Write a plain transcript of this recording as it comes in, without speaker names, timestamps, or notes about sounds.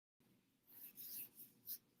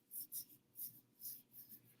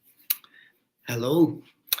Hello.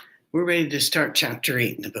 We're ready to start chapter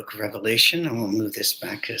 8 in the book of Revelation. I will move this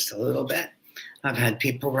back just a little bit. I've had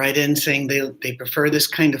people write in saying they prefer this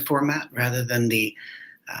kind of format rather than the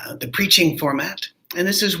preaching format. And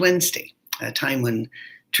this is Wednesday, a time when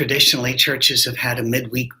traditionally churches have had a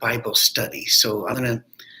midweek Bible study. So I'm going to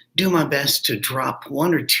do my best to drop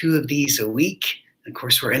one or two of these a week. Of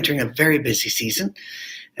course, we're entering a very busy season.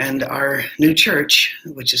 And our new church,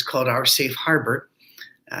 which is called Our Safe Harbor,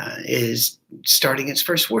 is starting its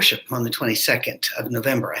first worship on the 22nd of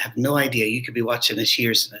November. I have no idea. You could be watching this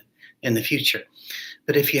years in the future.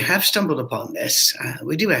 But if you have stumbled upon this,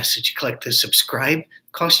 we do ask that you click the subscribe.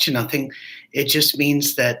 Cost you nothing. It just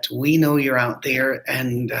means that we know you're out there,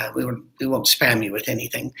 and we won't spam you with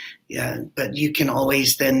anything. But you can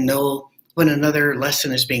always then know when another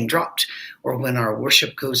lesson is being dropped or when our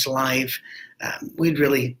worship goes live. We'd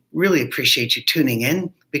really, really appreciate you tuning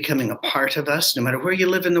in, becoming a part of us, no matter where you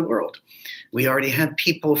live in the world. We already have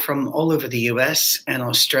people from all over the US and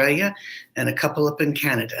Australia and a couple up in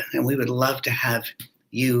Canada, and we would love to have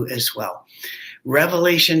you as well.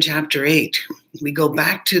 Revelation chapter 8, we go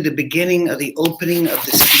back to the beginning of the opening of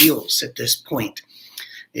the seals at this point.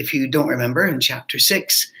 If you don't remember, in chapter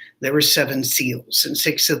 6, there were 7 seals, and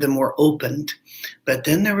 6 of them were opened. But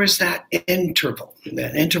then there was that interval,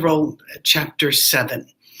 chapter 7.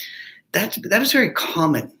 That was very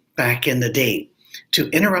common back in the day, to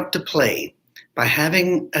interrupt a play by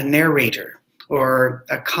having a narrator or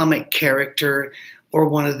a comic character or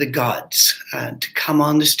one of the gods to come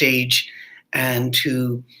on the stage and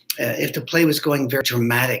to, if the play was going very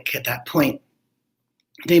dramatic at that point,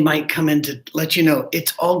 they might come in to let you know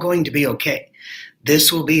it's all going to be okay.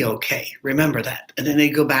 This will be okay. Remember that. And then they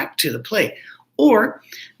go back to the play. Or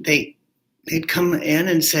they'd come in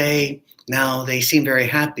and say, now they seem very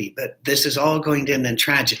happy, but this is all going to end in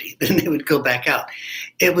tragedy. Then they would go back out.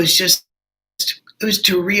 It was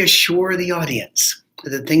to reassure the audience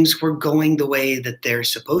that things were going the way that they're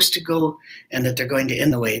supposed to go and that they're going to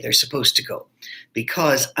end the way they're supposed to go.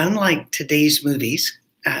 Because unlike today's movies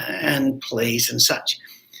and plays and such,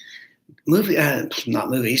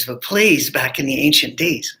 plays back in the ancient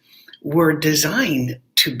days were designed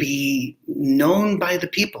to be known by the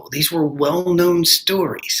people. These were well-known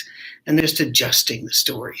stories, and they're just adjusting the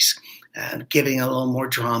stories, giving a little more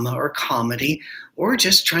drama or comedy, or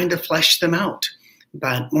just trying to flesh them out.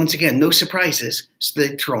 But once again, no surprises, so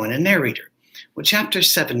they throw in a narrator. Well, chapter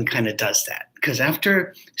 7 kind of does that, because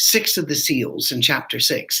after 6 of the seals in chapter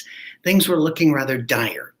 6, things were looking rather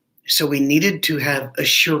dire. So we needed to have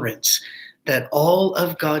assurance that all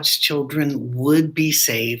of God's children would be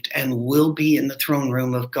saved and will be in the throne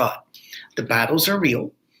room of God. The battles are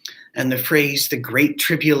real, and the phrase, the Great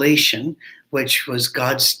Tribulation, which was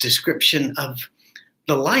God's description of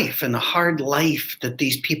the life and the hard life that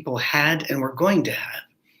these people had and were going to have,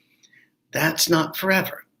 that's not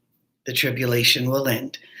forever. The tribulation will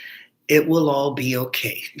end. It will all be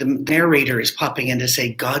okay. The narrator is popping in to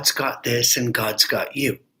say, God's got this and God's got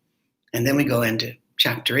you. And then we go into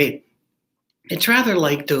chapter 8. It's rather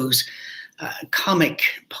like those comic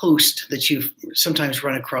posts that you sometimes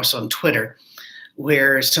run across on Twitter,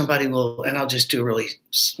 where somebody will, and I'll just do a really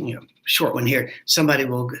short one here, somebody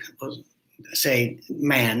will say,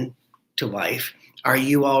 man to wife, are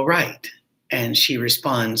you all right? And she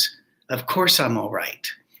responds, of course I'm all right.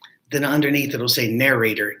 Then underneath it'll say,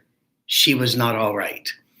 narrator, she was not all right.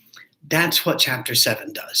 That's what chapter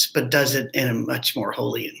 7 does, but does it in a much more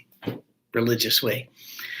holy and religious way.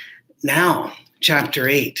 Now, chapter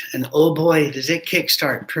 8, and oh boy, does it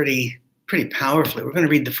kickstart pretty powerfully. We're going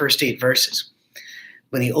to read the first 8 verses.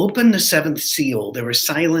 When he opened the 7th seal, there was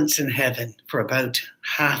silence in heaven for about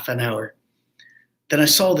half an hour. Then I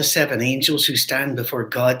saw the 7 angels who stand before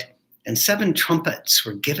God, and 7 trumpets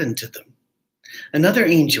were given to them. Another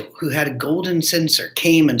angel who had a golden censer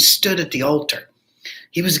came and stood at the altar.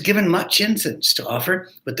 He was given much incense to offer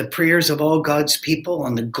with the prayers of all God's people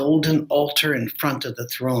on the golden altar in front of the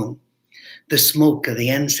throne. The smoke of the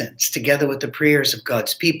incense, together with the prayers of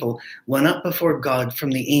God's people, went up before God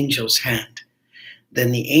from the angel's hand.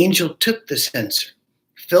 Then the angel took the censer,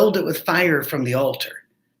 filled it with fire from the altar,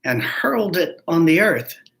 and hurled it on the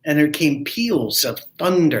earth. And there came peals of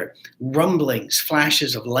thunder, rumblings,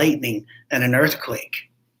 flashes of lightning, and an earthquake.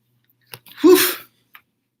 Whew!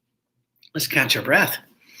 Let's catch our breath.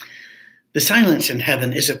 The silence in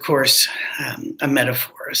heaven is, of course, a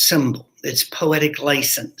metaphor, a symbol. It's poetic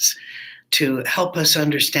license to help us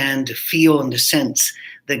understand, to feel, and to sense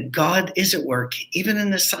that God is at work, even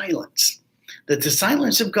in the silence. That the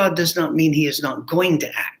silence of God does not mean he is not going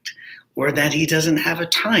to act or that he doesn't have a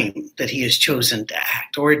time that he has chosen to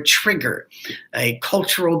act, or a trigger, a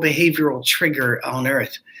cultural behavioral trigger on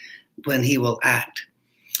earth when he will act.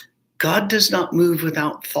 God does not move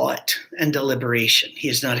without thought and deliberation. He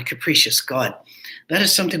is not a capricious God. That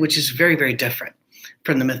is something which is very, very different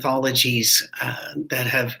from the mythologies that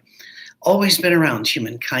have always been around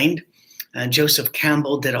humankind. Joseph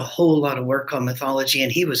Campbell did a whole lot of work on mythology,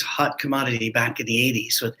 and he was hot commodity back in the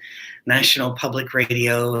 80s with National Public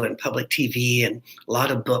Radio and public TV and a lot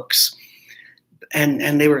of books.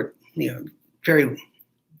 And they were, very,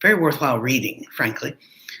 very worthwhile reading, frankly.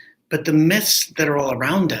 But the myths that are all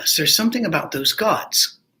around us, there's something about those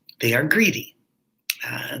gods. They are greedy.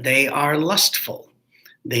 They are lustful.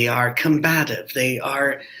 They are combative.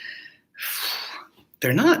 They're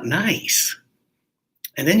not nice.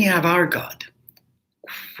 And then you have our God.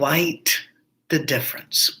 Quite the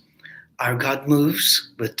difference. Our God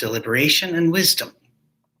moves with deliberation and wisdom.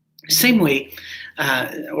 Same way,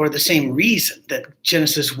 or the same reason that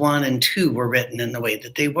Genesis 1 and 2 were written in the way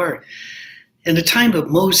that they were. In the time of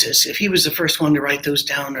Moses, if he was the first one to write those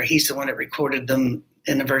down, or he's the one that recorded them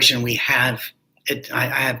in the version we have, I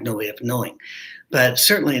have no way of knowing. But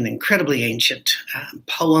certainly an incredibly ancient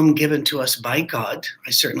poem given to us by God.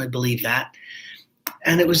 I certainly believe that.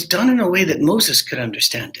 And it was done in a way that Moses could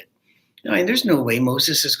understand it. There's no way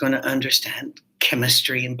Moses is going to understand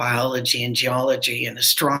chemistry and biology and geology and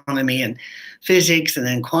astronomy and physics and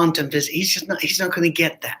then quantum physics. He's not going to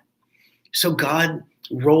get that. So God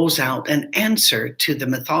rolls out an answer to the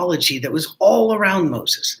mythology that was all around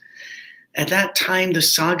Moses. At that time, the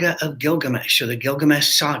saga of Gilgamesh, or the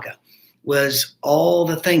Gilgamesh saga, was all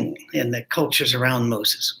the thing in the cultures around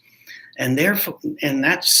Moses. And therefore, in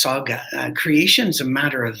that saga, creation is a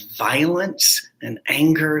matter of violence and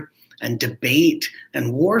anger and debate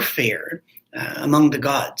and warfare among the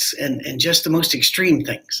gods, and just the most extreme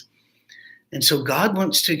things. And so God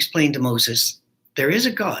wants to explain to Moses, there is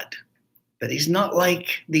a God, but he's not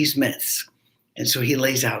like these myths. And so he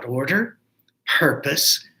lays out order,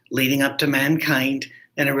 purpose, leading up to mankind,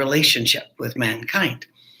 and a relationship with mankind.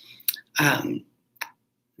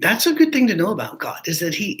 That's a good thing to know about God, is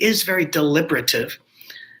that he is very deliberative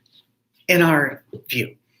in our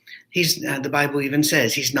view. The Bible even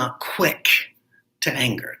says he's not quick to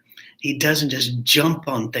anger. He doesn't just jump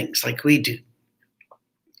on things like we do.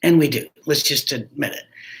 And we do. Let's just admit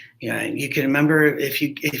it. You can remember, if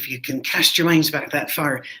you can cast your minds back that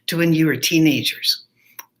far to when you were teenagers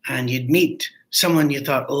and you'd meet someone you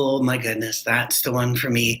thought, oh my goodness, that's the one for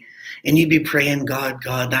me. And you'd be praying, God,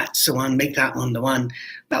 that's the one, make that one the one.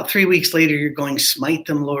 About 3 weeks later, you're going, smite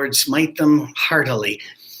them, Lord, smite them heartily.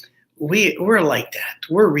 We're like that.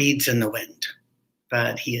 We're reeds in the wind,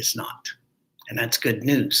 but he is not. And that's good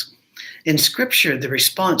news. In Scripture, the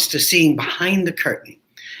response to seeing behind the curtain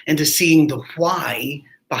and to seeing the why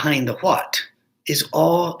behind the what is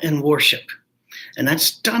awe and worship. And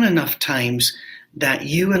that's done enough times that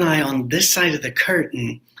you and I on this side of the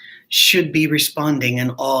curtain should be responding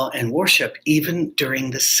in awe and worship, even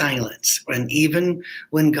during the silence, and even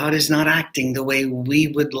when God is not acting the way we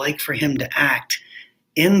would like for him to act,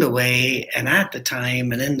 in the way and at the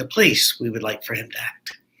time and in the place we would like for him to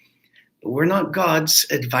act. But we're not God's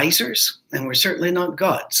advisors, and we're certainly not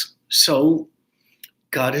God's. So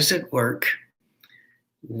God is at work.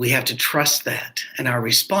 We have to trust that. And our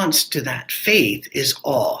response to that faith is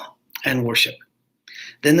awe and worship.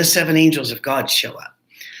 Then the 7 angels of God show up.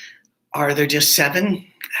 Are there just 7?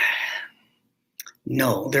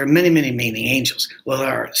 No, there are many, many, many angels. Well,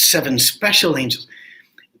 there are 7 special angels.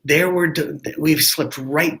 We've slipped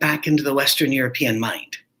right back into the Western European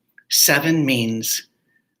mind. 7 means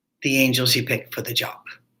the angels he picked for the job.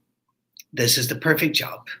 This is the perfect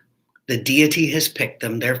job. The deity has picked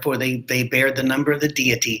them, therefore they bear the number of the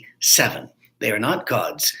deity, 7. They are not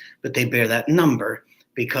gods, but they bear that number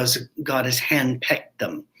because God has handpicked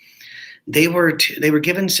them. They were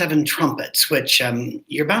given 7 trumpets, which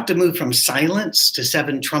you're about to move from silence to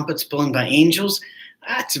 7 trumpets blown by angels.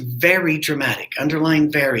 That's very dramatic.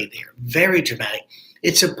 Underline very there. Very dramatic.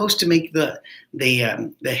 It's supposed to make the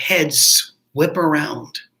heads whip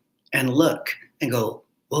around and look and go,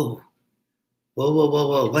 whoa, whoa, whoa, whoa,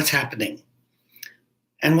 whoa, what's happening?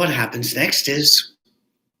 And what happens next is,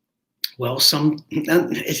 well,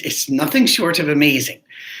 it's nothing short of amazing,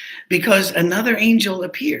 because another angel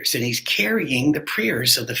appears and he's carrying the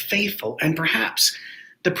prayers of the faithful and perhaps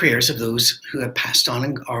the prayers of those who have passed on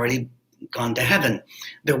and already gone to heaven.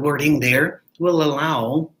 The wording there will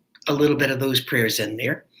allow a little bit of those prayers in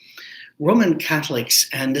there. Roman Catholics,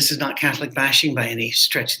 and this is not Catholic bashing by any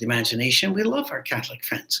stretch of the imagination, we love our Catholic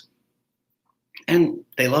friends. And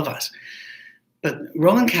they love us. But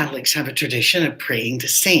Roman Catholics have a tradition of praying to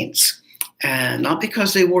saints, and not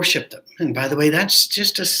because they worship them. And by the way, that's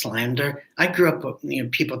just a slander. I grew up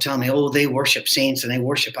with people telling me, oh, they worship saints and they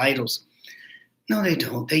worship idols. No, they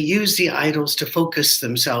don't. They use the idols to focus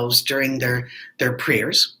themselves during their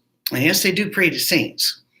prayers. And yes, they do pray to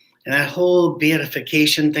saints. And that whole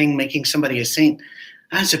beatification thing, making somebody a saint,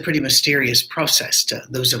 that's a pretty mysterious process to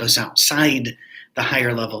those of us outside the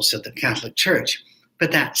higher levels of the Catholic Church.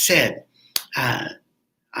 But that said,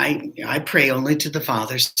 I pray only to the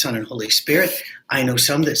Father, Son, and Holy Spirit. I know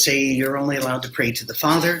some that say you're only allowed to pray to the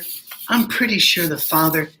Father. I'm pretty sure the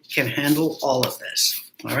Father can handle all of this.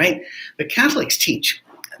 All right? But Catholics teach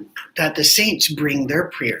that the saints bring their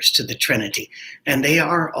prayers to the Trinity, and they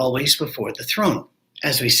are always before the throne.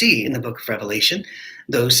 As we see in the book of Revelation,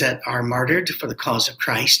 those that are martyred for the cause of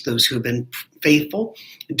Christ, those who have been faithful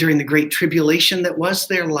during the great tribulation that was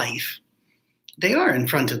their life, they are in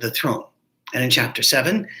front of the throne. And in chapter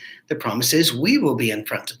 7, the promise is we will be in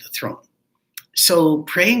front of the throne. So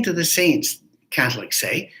praying to the saints, Catholics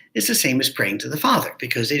say, is the same as praying to the Father,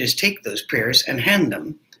 because they just take those prayers and hand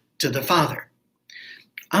them to the Father.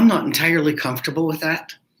 I'm not entirely comfortable with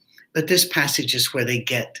that, but this passage is where they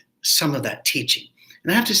get some of that teaching.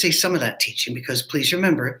 And I have to say some of that teaching because please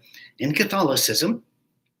remember, in Catholicism,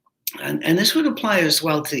 and this would apply as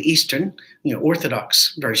well to Eastern,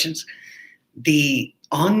 Orthodox versions, the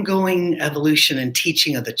ongoing evolution and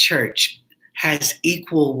teaching of the church has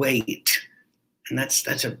equal weight. And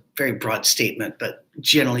that's a very broad statement, but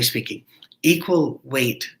generally speaking, equal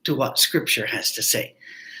weight to what Scripture has to say.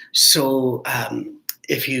 So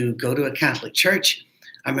if you go to a Catholic church,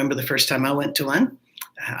 I remember the first time I went to one,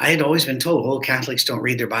 I had always been told, Catholics don't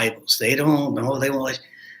read their Bibles. They don't know, they won't.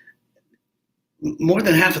 More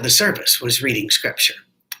than half of the service was reading Scripture.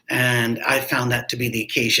 And I found that to be the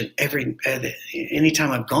occasion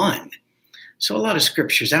anytime I've gone. So a lot of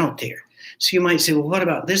Scripture's out there. So you might say, well, what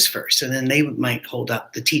about this verse? And then they might hold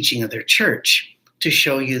up the teaching of their church to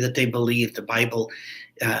show you that they believe the Bible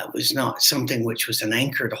was not something which was an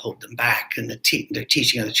anchor to hold them back, and the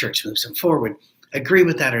teaching of the church moves them forward. Agree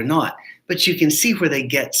with that or not, but you can see where they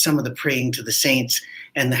get some of the praying to the saints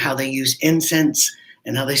and how they use incense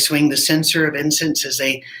and how they swing the censer of incense as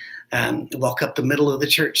they walk up the middle of the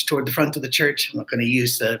church toward the front of the church. I'm not going to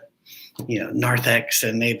use the narthex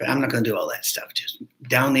and I'm not going to do all that stuff. Just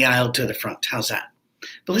down the aisle to the front. How's that?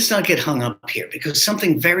 But let's not get hung up here because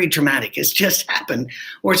something very dramatic has just happened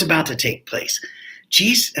or it's about to take place.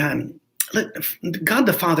 God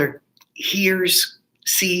the Father hears,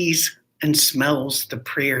 sees, and smells the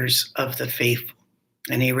prayers of the faithful.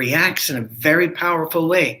 And he reacts in a very powerful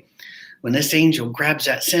way. When this angel grabs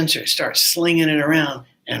that censer, starts slinging it around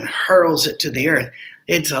and hurls it to the earth,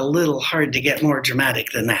 it's a little hard to get more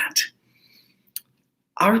dramatic than that.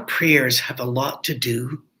 Our prayers have a lot to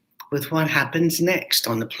do with what happens next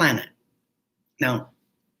on the planet. Now,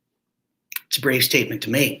 it's a brave statement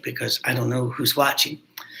to make because I don't know who's watching.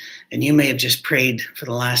 And you may have just prayed for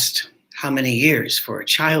the last how many years for a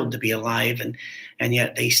child to be alive and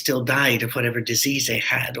yet they still died of whatever disease they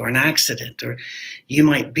had or an accident. Or you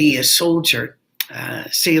might be a soldier,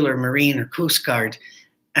 sailor, Marine, or Coast Guard,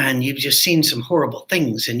 and you've just seen some horrible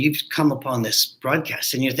things and you've come upon this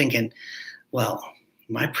broadcast and you're thinking, well,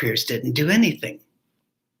 my prayers didn't do anything.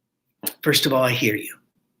 First of all, I hear you.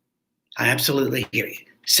 I absolutely hear you.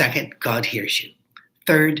 Second, God hears you.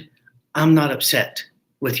 Third, I'm not upset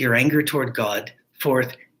with your anger toward God.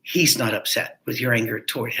 Fourth, he's not upset with your anger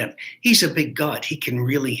toward him. He's a big God. He can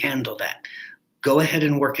really handle that. Go ahead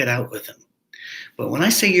and work it out with him. But when I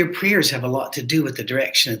say your prayers have a lot to do with the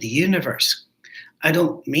direction of the universe, I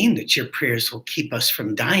don't mean that your prayers will keep us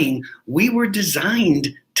from dying. We were designed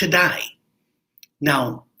to die.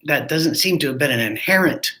 Now, that doesn't seem to have been an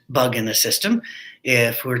inherent bug in the system.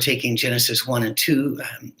 If we're taking Genesis 1 and 2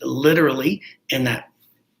 literally in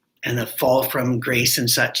the fall from grace and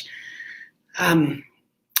such.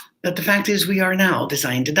 But the fact is we are now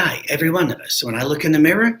designed to die, every one of us. So when I look in the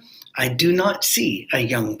mirror, I do not see a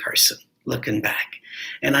young person looking back.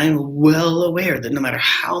 And I'm well aware that no matter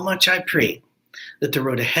how much I pray, that the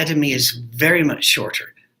road ahead of me is very much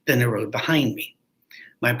shorter than the road behind me.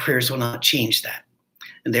 My prayers will not change that.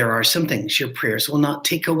 And there are some things your prayers will not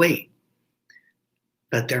take away.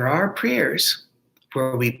 But there are prayers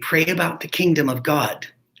where we pray about the kingdom of God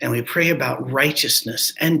and we pray about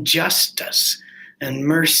righteousness and justice and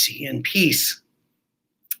mercy and peace.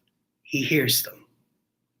 He hears them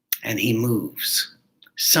and he moves.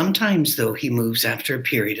 Sometimes, though, he moves after a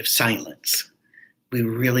period of silence. We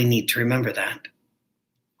really need to remember that.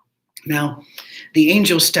 Now, the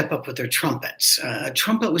angels step up with their trumpets. A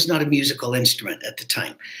trumpet was not a musical instrument at the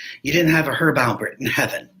time. You didn't have a Herb Albert in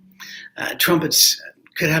heaven. Trumpets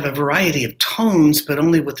could have a variety of tones, but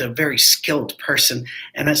only with a very skilled person,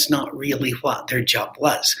 and that's not really what their job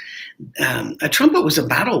was. A trumpet was a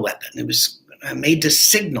battle weapon. It was made to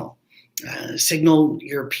signal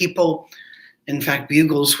your people. In fact,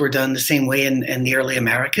 bugles were done the same way in the early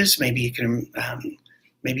Americas. Maybe you can,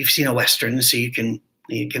 maybe you've seen a Western, so you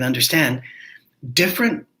can understand.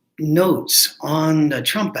 Different notes on the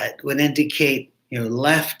trumpet would indicate,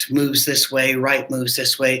 left moves this way, right moves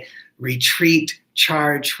this way, retreat,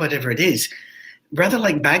 charge, whatever it is. Rather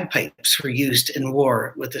like bagpipes were used in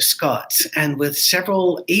war with the Scots and with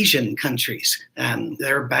several Asian countries.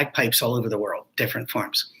 There are bagpipes all over the world, different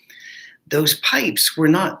forms. Those pipes were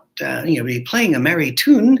not, be playing a merry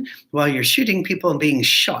tune while you're shooting people and being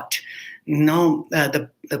shot. No, the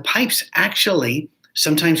pipes actually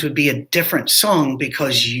sometimes would be a different song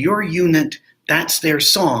because your unit, that's their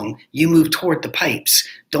song. You move toward the pipes.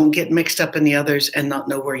 Don't get mixed up in the others and not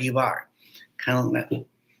know where you are. Kind of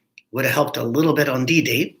would have helped a little bit on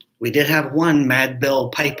D-Day. We did have one Mad Bill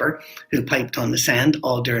piper who piped on the sand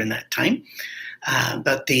all during that time.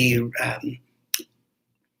 But you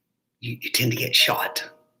tend to get shot.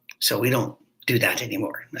 So we don't do that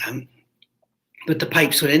anymore. But the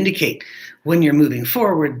pipes would indicate when you're moving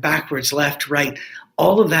forward, backwards, left, right.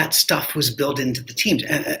 All of that stuff was built into the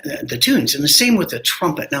tunes, and the same with a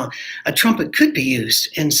trumpet. Now, a trumpet could be used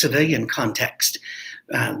in civilian context,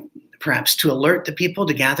 perhaps to alert the people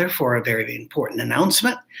to gather for a very important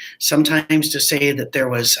announcement, sometimes to say that there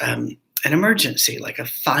was an emergency, like a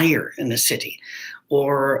fire in the city,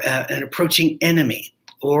 or an approaching enemy,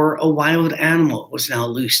 or a wild animal was now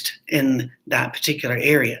loosed in that particular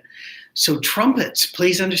area. So trumpets,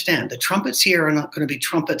 please understand, the trumpets here are not going to be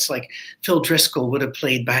trumpets like Phil Driscoll would have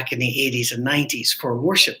played back in the 80s and 90s for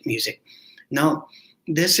worship music. No,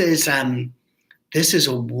 this is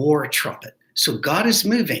a war trumpet. So God is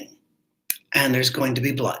moving, and there's going to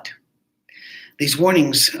be blood. These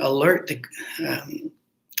warnings alert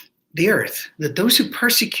the earth that those who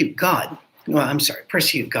persecute God's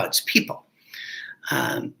people,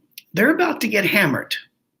 they're about to get hammered.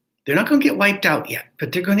 They're not going to get wiped out yet,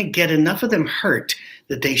 but they're going to get enough of them hurt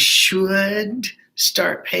that they should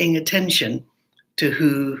start paying attention to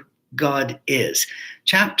who God is.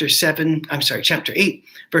 Chapter 8,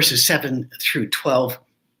 verses 7 through 12.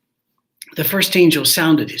 The first angel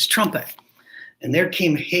sounded his trumpet, and there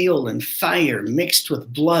came hail and fire mixed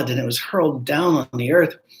with blood, and it was hurled down on the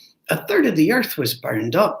earth. A third of the earth was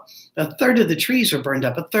burned up. A third of the trees were burned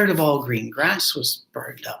up. A third of all green grass was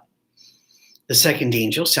burned up. The second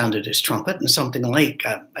angel sounded his trumpet, and something like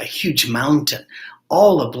a huge mountain,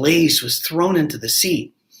 all ablaze, was thrown into the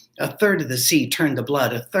sea. A third of the sea turned to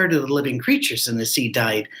blood. A third of the living creatures in the sea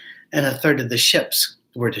died, and a third of the ships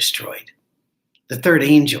were destroyed. The third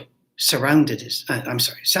angel sounded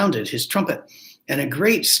his trumpet, and a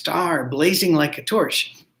great star, blazing like a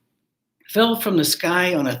torch, fell from the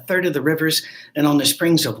sky on a third of the rivers and on the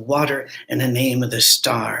springs of water, and the name of the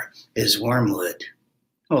star is Wormwood.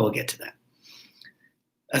 Oh, we'll get to that.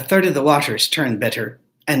 A third of the waters turned bitter,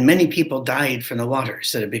 and many people died from the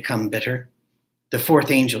waters that had become bitter. The fourth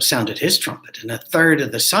angel sounded his trumpet, and a third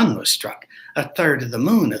of the sun was struck, a third of the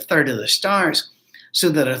moon, a third of the stars, so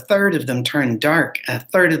that a third of them turned dark, a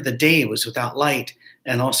third of the day was without light,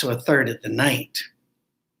 and also a third of the night.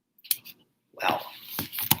 Well,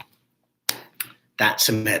 that's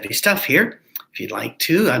some heavy stuff here. If you'd like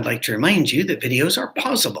to, I'd like to remind you that videos are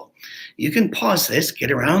pausable. You can pause this,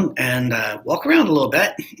 get around, and walk around a little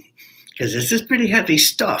bit, because this is pretty heavy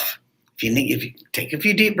stuff. If you take a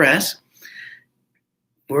few deep breaths,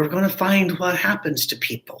 we're going to find what happens to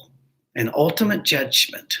people. And ultimate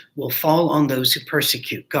judgment will fall on those who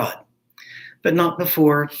persecute God, but not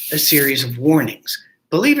before a series of warnings.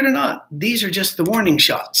 Believe it or not, these are just the warning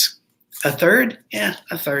shots. A third? Yeah,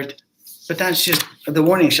 a third. But that's just the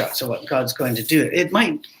warning shots of what God's going to do. It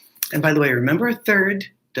might, and by the way, remember, a third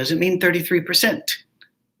doesn't mean 33%,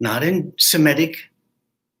 not in Semitic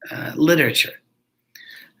literature.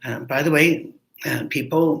 By the way,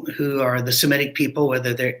 people who are the Semitic people,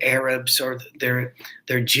 whether they're Arabs or they're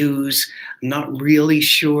Jews, I'm not really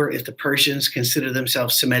sure if the Persians consider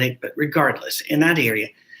themselves Semitic, but regardless, in that area,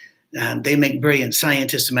 they make brilliant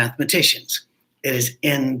scientists and mathematicians. It is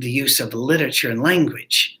in the use of literature and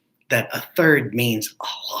language that a third means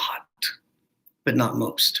a lot, but not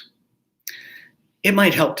most. It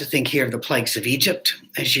might help to think here of the plagues of Egypt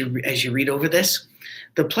as you read over this.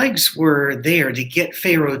 The plagues were there to get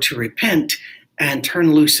Pharaoh to repent and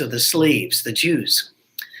turn loose of the slaves, the Jews.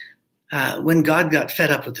 When God got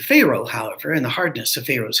fed up with the Pharaoh, however, and the hardness of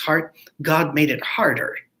Pharaoh's heart, God made it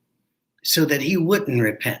harder so that he wouldn't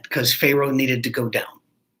repent because Pharaoh needed to go down.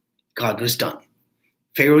 God was done.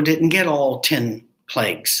 Pharaoh didn't get all 10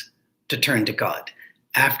 plagues to turn to God.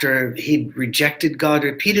 After he rejected God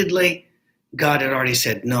repeatedly, God had already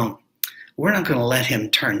said, no, we're not going to let him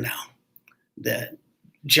turn now. The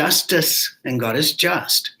justice, and God is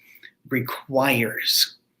just,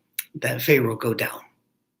 requires that Pharaoh go down.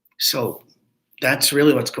 So that's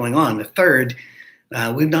really what's going on. The third,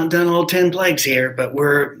 we've not done all 10 plagues here, but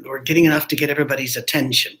we're getting enough to get everybody's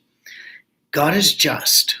attention. God is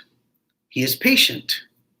just. He is patient,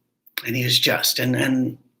 and he is just.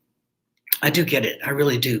 And I do get it. I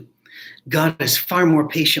really do. God is far more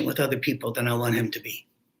patient with other people than I want him to be.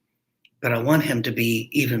 But I want him to be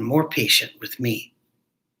even more patient with me.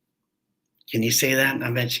 Can you say that?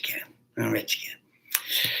 I bet you can. I bet you can.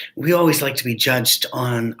 We always like to be judged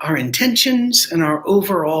on our intentions and our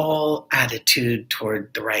overall attitude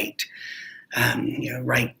toward the right,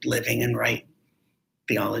 right living and right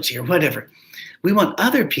theology or whatever. We want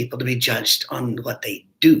other people to be judged on what they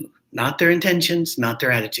do, not their intentions, not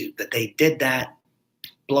their attitude, but they did that,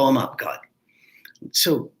 blow them up, God.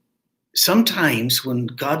 So sometimes when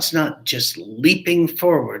God's not just leaping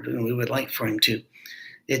forward, and we would like for him to,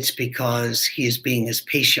 it's because he is being as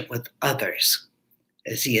patient with others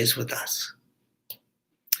as he is with us.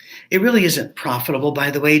 It really isn't profitable, by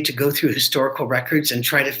the way, to go through historical records and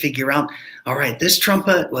try to figure out, all right, this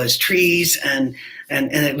trumpet was trees and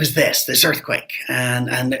it was this earthquake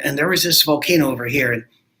and there was this volcano over here. And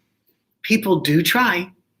people do try,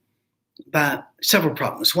 but several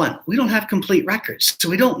problems. One, we don't have complete records, so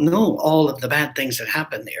we don't know all of the bad things that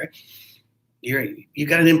happened there. You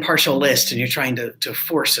got an impartial list and you're trying to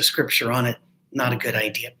force a scripture on it. Not a good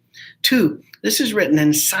idea. Two, this is written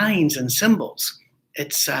in signs and symbols.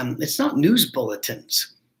 It's not news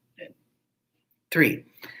bulletins. Three,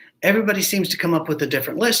 everybody seems to come up with a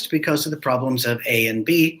different list because of the problems of A and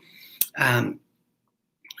B.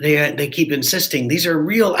 They keep insisting these are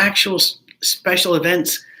real, actual, special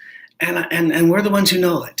events, and we're the ones who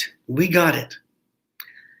know it. We got it.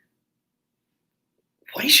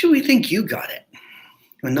 Why should we think you got it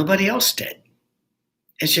when nobody else did?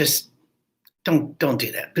 It's just, don't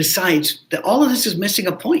do that. Besides, all of this is missing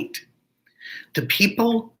a point. The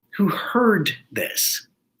people who heard this,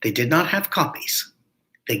 they did not have copies.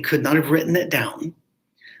 They could not have written it down.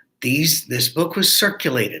 This book was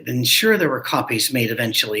circulated, and sure, there were copies made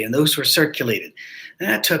eventually, and those were circulated. And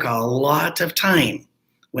that took a lot of time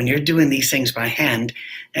when you're doing these things by hand,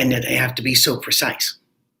 and they have to be so precise.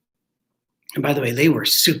 And by the way, they were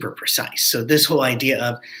super precise. So this whole idea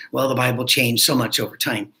of, well, the Bible changed so much over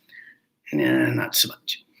time, not so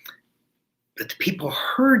much. But the people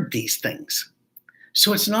heard these things.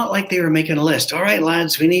 So it's not like they were making a list. All right,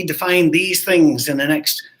 lads, we need to find these things in the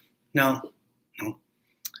next. No.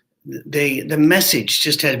 The message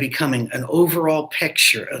just had to be becoming an overall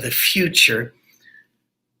picture of the future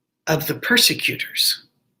of the persecutors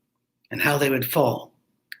and how they would fall.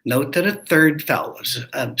 Note that a third fell,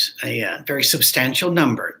 a very substantial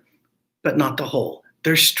number, but not the whole.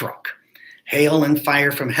 They're struck. Hail and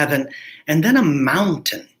fire from heaven, and then a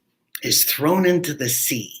mountain is thrown into the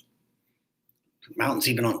sea. The mountain's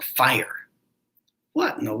even on fire.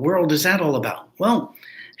 What in the world is that all about? Well,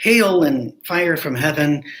 hail and fire from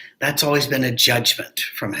heaven, that's always been a judgment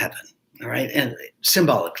from heaven, all right? And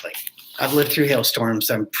symbolically, I've lived through hailstorms.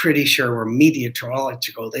 I'm pretty sure were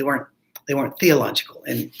meteorological. They weren't theological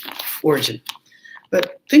in origin.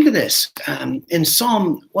 But think of this. In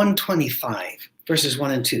Psalm 125, verses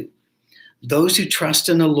 1 and 2, those who trust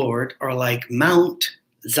in the Lord are like Mount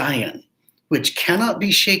Zion, which cannot be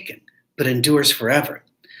shaken, but endures forever.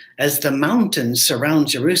 As the mountains surround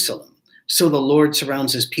Jerusalem, so the Lord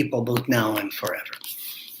surrounds his people both now and forever.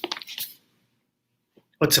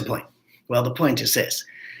 What's the point? Well, the point is this.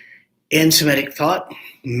 In Semitic thought,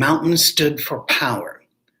 mountains stood for power,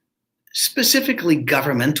 specifically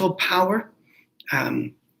governmental power.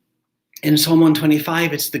 In Psalm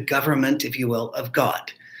 125, it's the government, if you will, of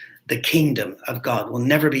God. The kingdom of God will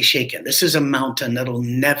never be shaken. This is a mountain that will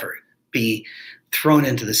never be thrown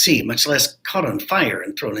into the sea, much less caught on fire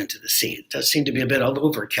and thrown into the sea. It does seem to be a bit of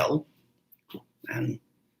overkill, and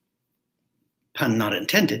pun not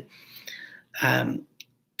intended.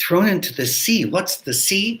 Thrown into the sea. What's the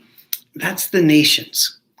sea? That's the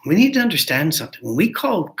nations. We need to understand something. When we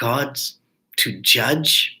call God to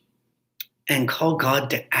judge and call God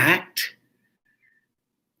to act,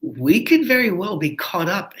 we could very well be caught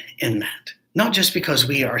up in that. Not just because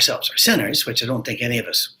we ourselves are sinners, which I don't think any of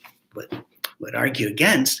us would argue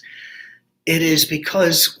against. It is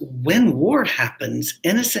because when war happens,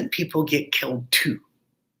 innocent people get killed too.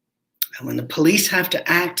 And when the police have to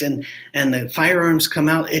act and the firearms come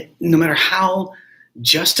out, no matter how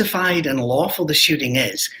justified and lawful the shooting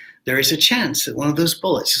is, there is a chance that one of those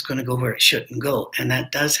bullets is going to go where it shouldn't go. And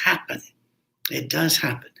that does happen. It does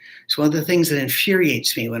happen. It's one of the things that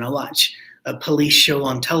infuriates me when I watch a police show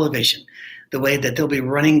on television, the way that they'll be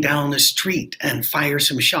running down the street and fire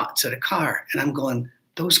some shots at a car. And I'm going,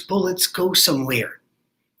 those bullets go somewhere.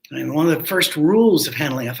 And one of the first rules of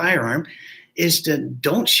handling a firearm is to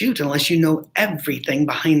don't shoot unless you know everything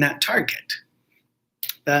behind that target.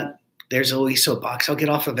 But there's a wee soapbox. I'll get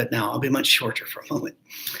off of it now. I'll be much shorter for a moment.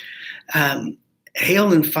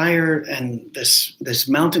 Hail and fire and this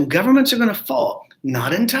mountain, governments are going to fall.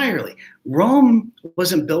 Not entirely. Rome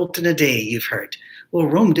wasn't built in a day, you've heard. Well,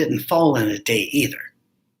 Rome didn't fall in a day either.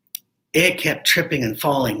 It kept tripping and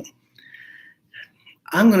falling.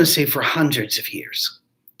 I'm going to say for hundreds of years.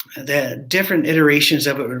 The different iterations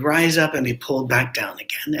of it would rise up and be pulled back down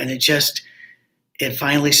again. And it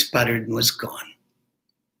finally sputtered and was gone.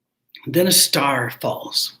 Then a star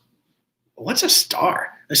falls. What's a star?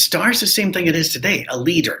 A star is the same thing it is today, a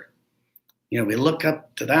leader. We look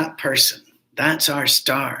up to that person. That's our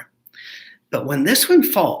star. But when this one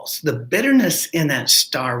falls, the bitterness in that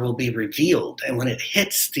star will be revealed. And when it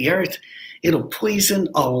hits the earth, it'll poison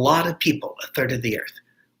a lot of people, a third of the earth.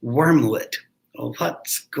 Wormwood. Well,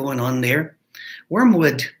 what's going on there?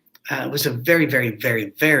 Wormwood was a very, very, very,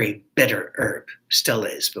 very bitter herb. Still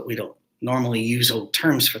is, but we don't normally use old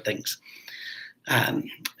terms for things. Of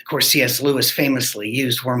course, C.S. Lewis famously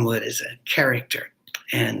used wormwood as a character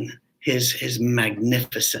in his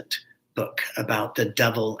magnificent book about the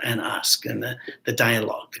devil and us and the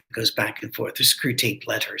dialogue that goes back and forth, the Screwtape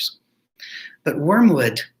Letters. But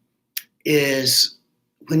wormwood is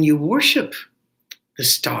when you worship the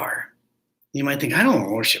star. You might think, I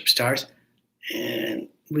don't worship stars. And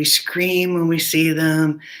we scream when we see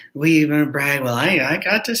them. We even brag, well, I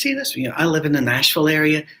got to see this. I live in the Nashville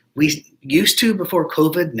area. We used to before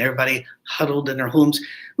COVID and everybody huddled in their homes.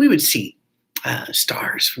 We would see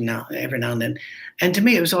stars from every now and then. And to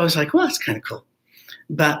me, it was always like, well, that's kind of cool.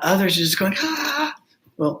 But others are just going, ah.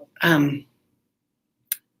 Well, the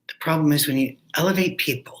problem is when you elevate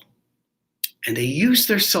people and they use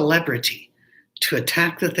their celebrity to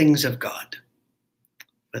attack the things of God,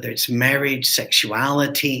 whether it's marriage,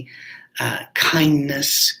 sexuality,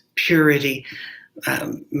 kindness, purity,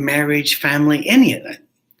 marriage, family, any of that.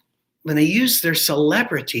 When they use their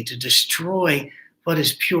celebrity to destroy what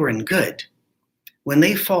is pure and good, when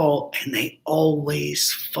they fall, and they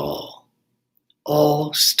always fall,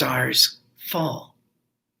 all stars fall.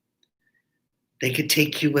 They could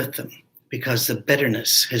take you with them because the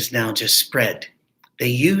bitterness has now just spread. They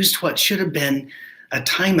used what should have been a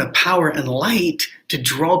time of power and light to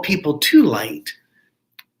draw people to light.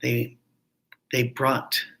 They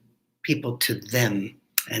brought people to them,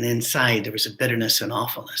 and inside there was a bitterness and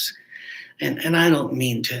awfulness. And I don't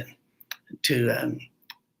mean to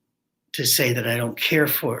say that I don't care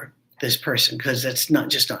for this person, because that's not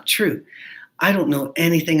true. I don't know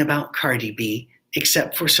anything about Cardi B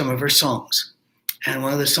except for some of her songs. And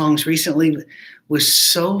one of the songs recently was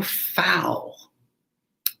so foul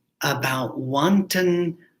about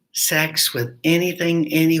wanton sex with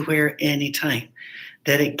anything, anywhere, anytime,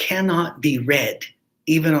 that it cannot be read,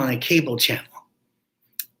 even on a cable channel.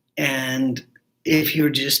 And if you were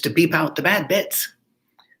just to beep out the bad bits,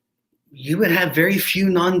 you would have very few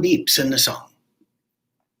non-beeps in the song.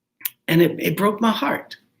 And it broke my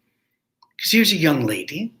heart. Because here's a young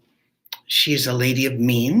lady. She's a lady of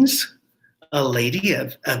means, a lady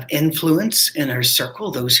of influence in her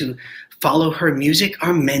circle. Those who follow her music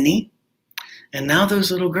are many. And now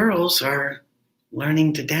those little girls are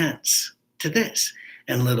learning to dance to this.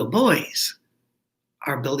 And little boys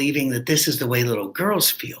are believing that this is the way little girls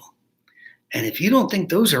feel. And if you don't think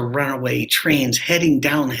those are runaway trains heading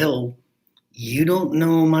downhill, you don't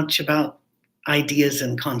know much about ideas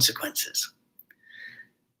and consequences.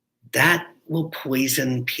 That will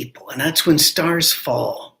poison people. And that's when stars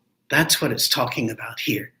fall. That's what it's talking about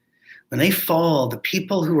here. When they fall, the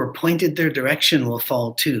people who are pointed their direction will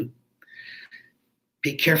fall too.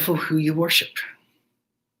 Be careful who you worship.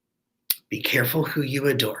 Be careful who you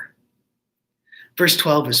adore. Verse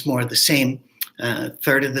 12 is more of the same. A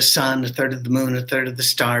third of the sun, a third of the moon, a third of the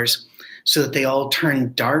stars, so that they all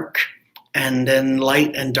turned dark, and then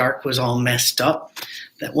light and dark was all messed up.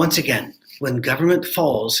 That once again, when government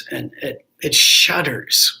falls and it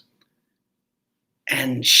shudders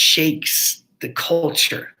and shakes the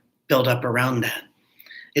culture built up around that.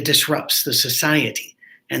 It disrupts the society.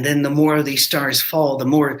 And then the more these stars fall, the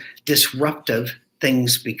more disruptive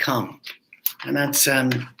things become. And that's,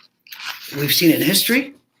 we've seen it in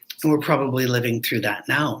history, and we're probably living through that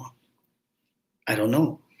now. I don't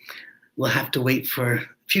know. We'll have to wait for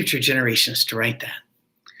future generations to write that.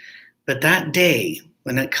 But that day,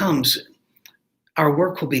 when it comes, our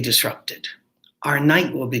work will be disrupted. Our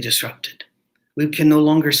night will be disrupted. We can no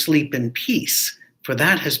longer sleep in peace, for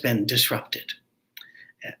that has been disrupted.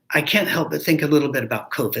 I can't help but think a little bit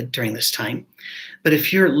about COVID during this time. But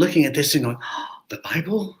if you're looking at this and going, oh, the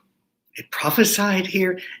Bible, it prophesied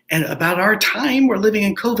here, and about our time, we're living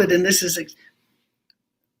in COVID, and this is,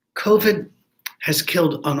 COVID has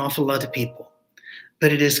killed an awful lot of people,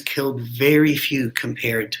 but it has killed very few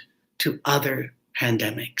compared to other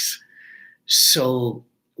pandemics. So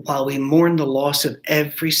while we mourn the loss of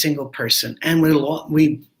every single person, and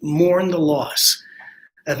we mourn the loss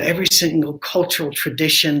of every single cultural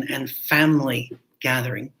tradition and family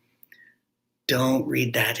gathering, don't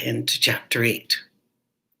read that into chapter 8.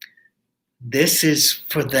 This is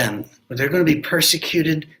for them. They're going to be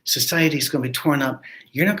persecuted. Society is going to be torn up.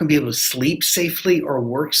 You're not going to be able to sleep safely or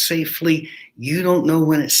work safely. You don't know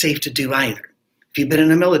when it's safe to do either. If you've been in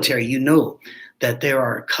the military, you know that there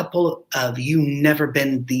are a couple of you never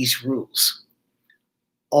bend these rules.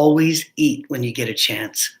 Always eat when you get a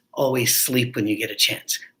chance. Always sleep when you get a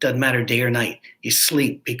chance. Doesn't matter day or night. You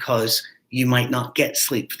sleep because you might not get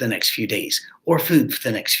sleep for the next few days or food for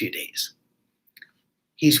the next few days.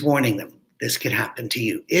 He's warning them. This could happen to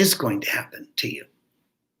you, is going to happen to you.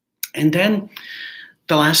 And then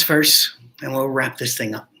the last verse, and we'll wrap this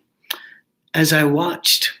thing up. As I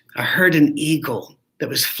watched, I heard an eagle that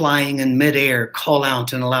was flying in midair call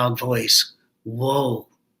out in a loud voice, woe,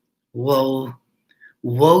 woe,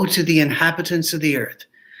 woe to the inhabitants of the earth,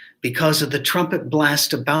 because of the trumpet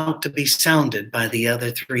blast about to be sounded by the other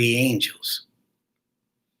 3 angels.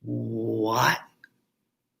 What?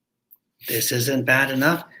 This isn't bad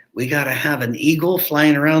enough? We got to have an eagle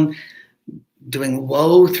flying around doing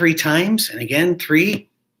woe 3 times, and again 3.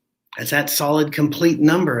 That's that solid, complete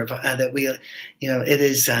number of that we, it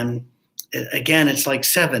is. Again, it's like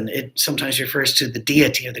 7. It sometimes refers to the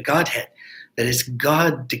deity or the Godhead. That is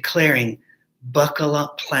God declaring, "Buckle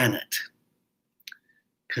up, planet."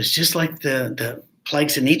 Because just like the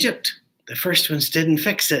plagues in Egypt, the first ones didn't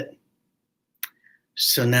fix it.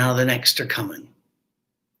 So now the next are coming.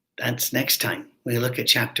 That's next time we look at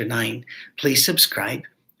chapter 9. Please subscribe,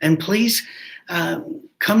 and please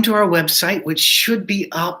come to our website, which should be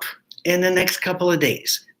up in the next couple of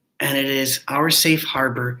days. And it is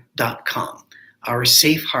oursafeharbor.com.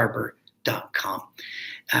 Oursafeharbor.com.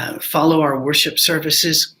 Follow our worship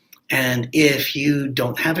services. And if you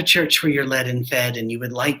don't have a church where you're led and fed and you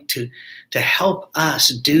would like to help us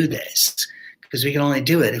do this, because we can only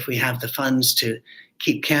do it if we have the funds to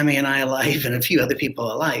keep Cammie and I alive and a few other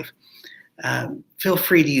people alive, feel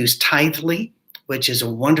free to use Tithely, which is a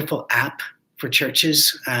wonderful app for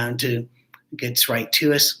churches to get right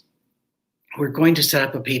to us. We're going to set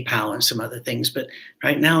up a PayPal and some other things, but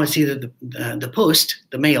right now it's either the post,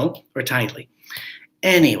 the mail, or Tithely.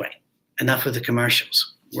 Anyway, enough of the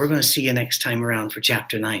commercials. We're going to see you next time around for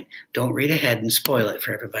chapter 9. Don't read ahead and spoil it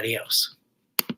for everybody else.